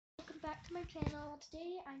to my channel.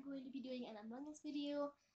 Today I'm going to be doing an Among Us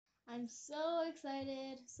video. I'm so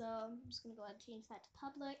excited, so I'm just going to go ahead and change that to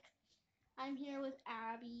public. I'm here with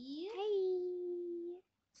Abby. Hey!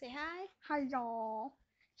 Say hi. Hi, y'all.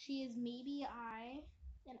 She is Maybe I,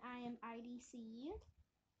 and I am IDC.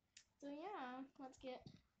 So yeah, let's get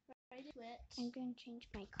right into it. I'm going to change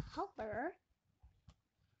my color.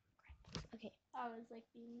 Okay. I was like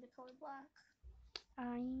being the color black.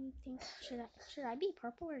 I think, should I be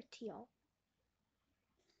purple or teal?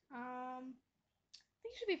 I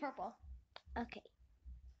think it should be purple. Okay.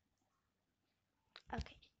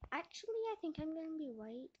 Okay. Actually, I think I'm going to be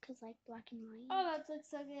white because like black and white. Oh, that looks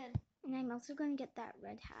so good. And I'm also going to get that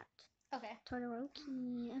red hat. Okay.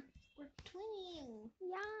 Todoroki. We're twinning.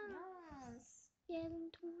 Yeah. Yes. Getting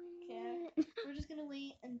twin. Okay. We're just gonna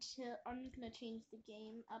wait until I'm gonna change the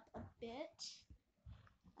game up a bit.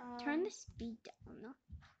 Turn the speed down.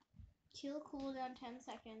 Kill cooldown 10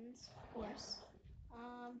 seconds, of course.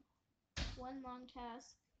 One long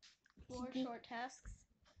task, 4 short tasks.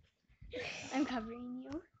 I'm covering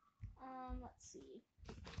you. Let's see.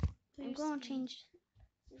 I'm going to change.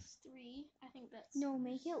 This 3. I think that's. No,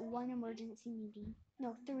 make it 1 emergency meeting.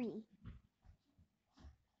 No, 3.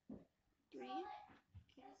 3? Okay.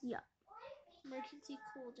 Yeah. Emergency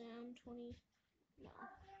cooldown 20. No.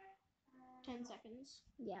 10 seconds.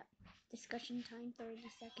 Yeah. Discussion time 30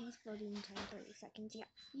 seconds. Voting time 30 seconds. Yeah.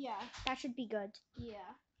 Yeah. That should be good.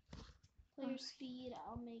 Yeah. Player speed,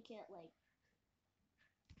 I'll make it like.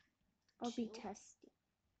 I'll be 2. testing.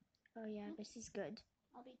 Oh yeah, this is good.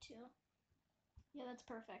 I'll be 2. Yeah, that's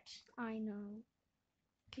perfect. I know.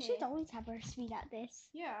 We Okay. should always have our speed at this.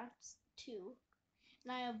 Yeah, it's 2.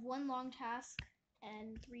 And I have 1 long task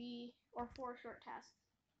and 3 or 4 short tasks.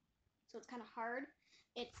 So it's kind of hard.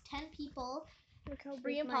 It's 10 people, Look how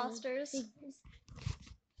 3 imposters. Big is.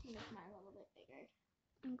 Make mine a little bit bigger.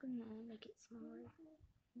 I'm gonna make it smaller.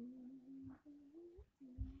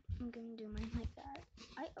 I'm gonna do mine like that.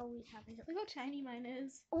 I always have it. Look how tiny mine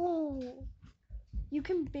is. Oh, you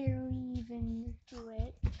can barely even do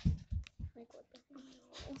it. Like what the hell?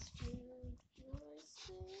 It's really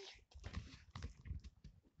realistic.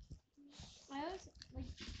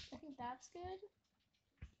 I think that's good.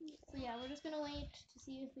 So yeah, we're just gonna wait to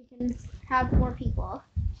see if we can have more people.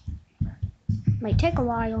 Might take a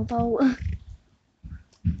while though.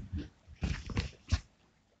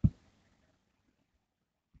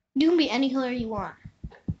 You can be any color you want.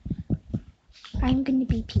 I'm gonna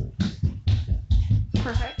be pink.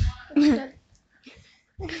 Perfect. That's good.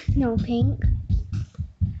 No pink.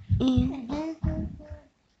 And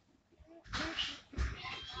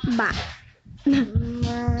bye.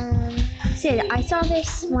 Sid, I saw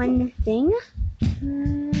this one thing.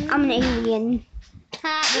 I'm an alien.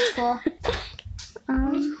 Ha, that's cool.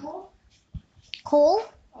 Cole?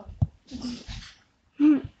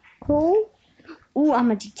 Cole? Ooh,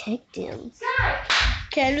 I'm a detective.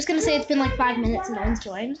 Okay, I'm just gonna say it's been like 5 minutes and no one's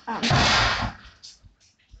joined.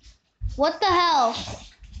 What the hell?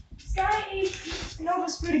 Sky ate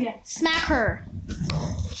Nova's food again. Smack her.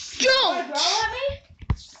 Don't! Growl at me?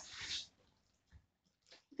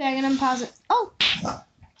 Okay, I'm gonna pause it. Oh!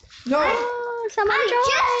 No. Oh, someone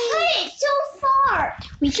joined. So far.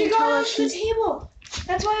 We She can got tell off if the he's. table.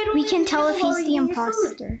 That's why I don't. We can tell if he's the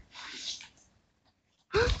imposter.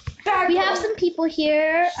 We have some people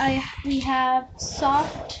here. We have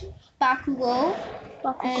Soft, Bakugo,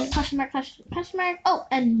 and question mark. Oh,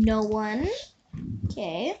 and no one.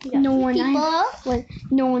 Okay. We got No some one. people.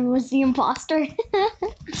 No one was the imposter.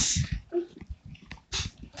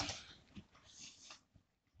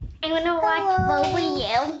 I'm gonna watch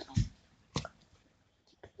Bobo.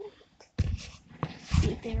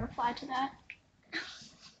 See if they reply to that.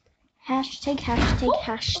 Hashtag.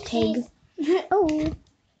 Oh.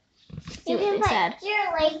 See what they said. Your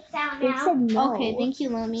legs down They now. said no. Okay, thank you,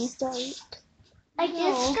 Lomi. Start. I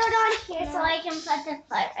just stood on here so I can put the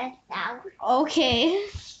footrest down. Okay.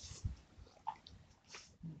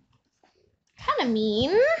 Kind of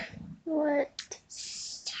mean. What?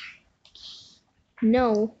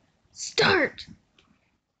 No. Start.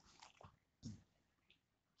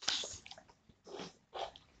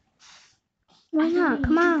 Why not?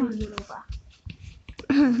 Come on.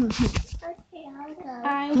 Okay, I'll go.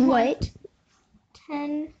 I What? want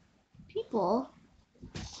 10 people.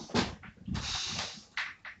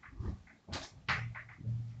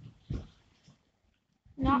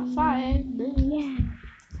 Not 5. Yeah.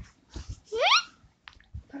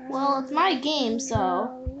 Well, it's my game,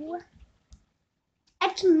 so.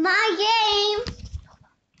 It's my game.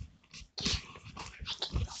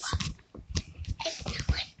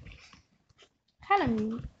 Kind of,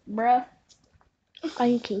 bruh.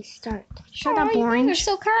 Okay, start. Shut Aw, up, you guys are Orange.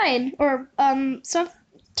 so kind. Or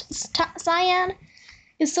Cyan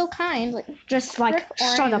is so kind. Like Just like, Rip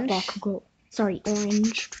shut up, Orange. Bakugo. Sorry,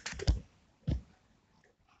 Orange.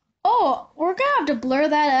 Oh, we're gonna have to blur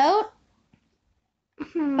that out.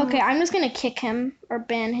 Hmm, Okay, I'm just gonna kick him or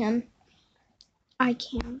ban him. I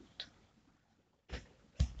can't.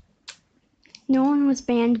 No one was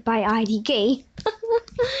banned by IDK.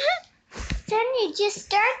 Then you just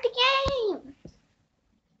start the game.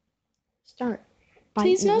 Start. By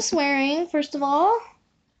Please no me. swearing, first of all.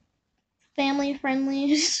 Family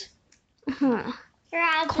friendly. Huh. You're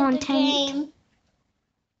out of the Content. game.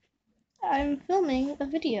 I'm filming a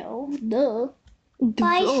video. Duh.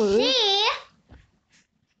 I Duh. see.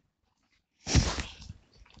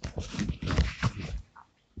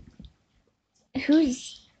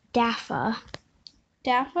 Who's Daffa?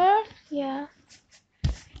 Daffa? Yeah.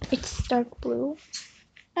 It's dark blue.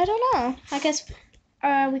 I don't know. I guess we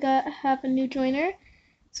have a new joiner.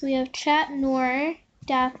 So we have Chat Noor,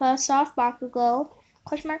 Daffa, Soft Bakugo,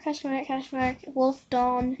 question mark, Wolf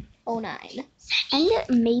Dawn 09.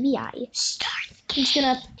 And maybe I. Start. I'm just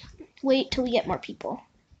gonna wait till we get more people.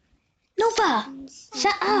 Nova!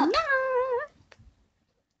 Shut up!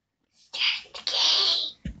 Start the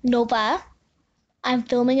game. Nova, I'm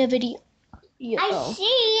filming a video. I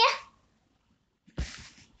see.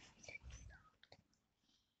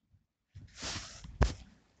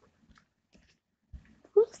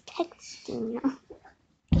 Who's texting?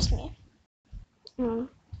 Just me. Oh.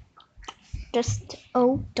 Just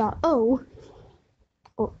O.O.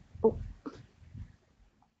 Oh, oh.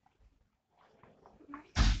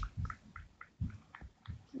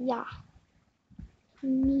 Yeah.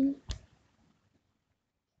 Me.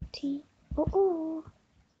 T. Oh, oh.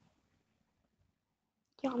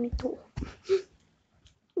 Yeah, me too.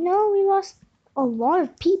 No, we lost a lot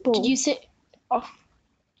of people. Did you say? Oh,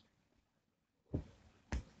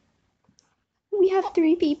 We have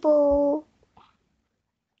 3 people.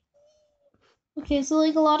 okay. So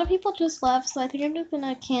like a lot of people just left, so I think I'm just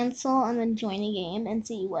gonna cancel and then join a game and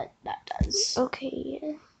see what that does.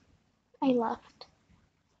 Okay. I left.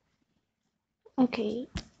 Okay.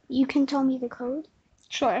 You can tell me the code.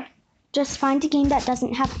 Sure. Just find a game that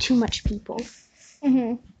doesn't have too much people.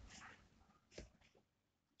 Mhm.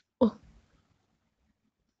 Oh.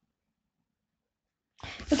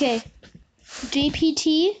 Okay.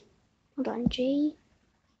 JPT, Hold on. J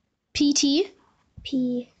PT,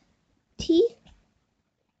 P T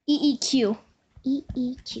EEQ. E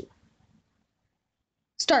E Q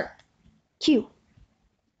Start. Q.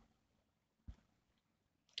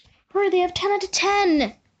 Hurry! They have 10 out of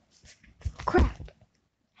 10. Crap.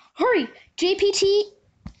 Hurry! JPT.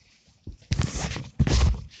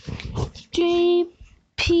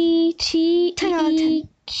 JPT 10 out of 10.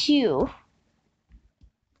 EEQ.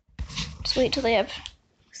 Just wait till they have.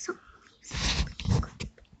 So,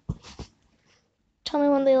 Tell me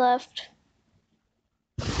when they left.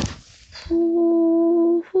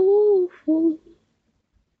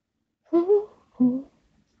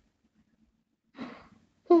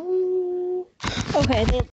 Okay,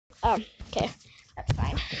 they okay. That's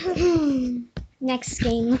fine. next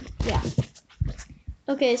game. Yeah.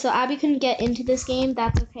 Okay, so Abby couldn't get into this game.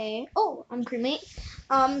 That's okay. Oh, I'm crewmate.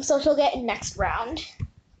 So she'll get in next round.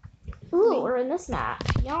 Ooh, we're in this match.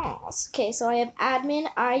 Yes. Okay, so I have admin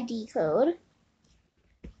ID code.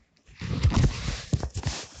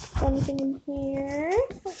 Anything in here?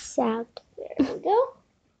 Sad. There we go.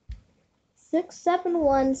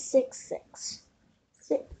 67166.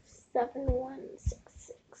 67166.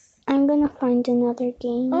 I'm gonna find another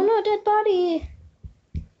game. Oh no, dead body.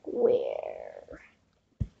 Where?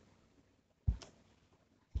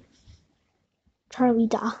 Charlie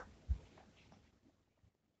Da.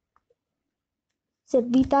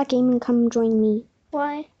 Said leave that game and come join me.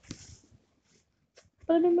 Why?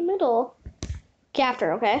 Put it in the middle. Okay,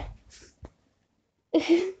 after, okay?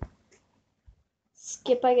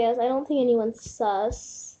 Skip, I guess. I don't think anyone's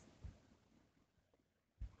sus.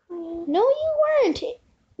 No, you weren't.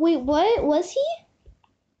 Wait, what? Was he?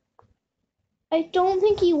 I don't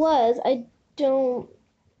think he was. I don't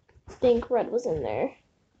think Red was in there.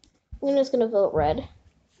 I'm just gonna vote Red.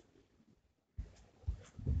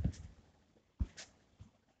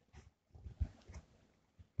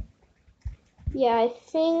 Yeah, I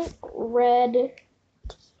think Red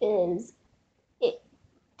is it.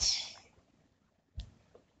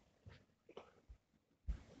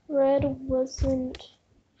 Red wasn't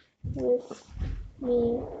with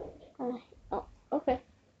me. Oh, okay.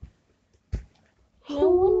 No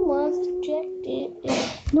one was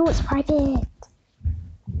ejected. No, it's private.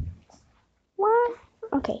 What?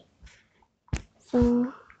 Okay.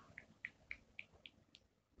 So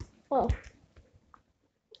Well,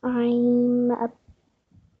 I'm up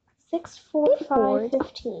 6, 4, 5, bored.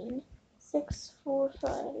 15. 6, 4,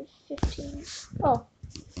 5, 15. Oh,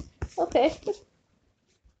 okay.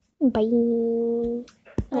 Bye.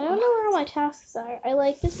 I don't know where all my tasks are. I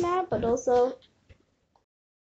like this map, but also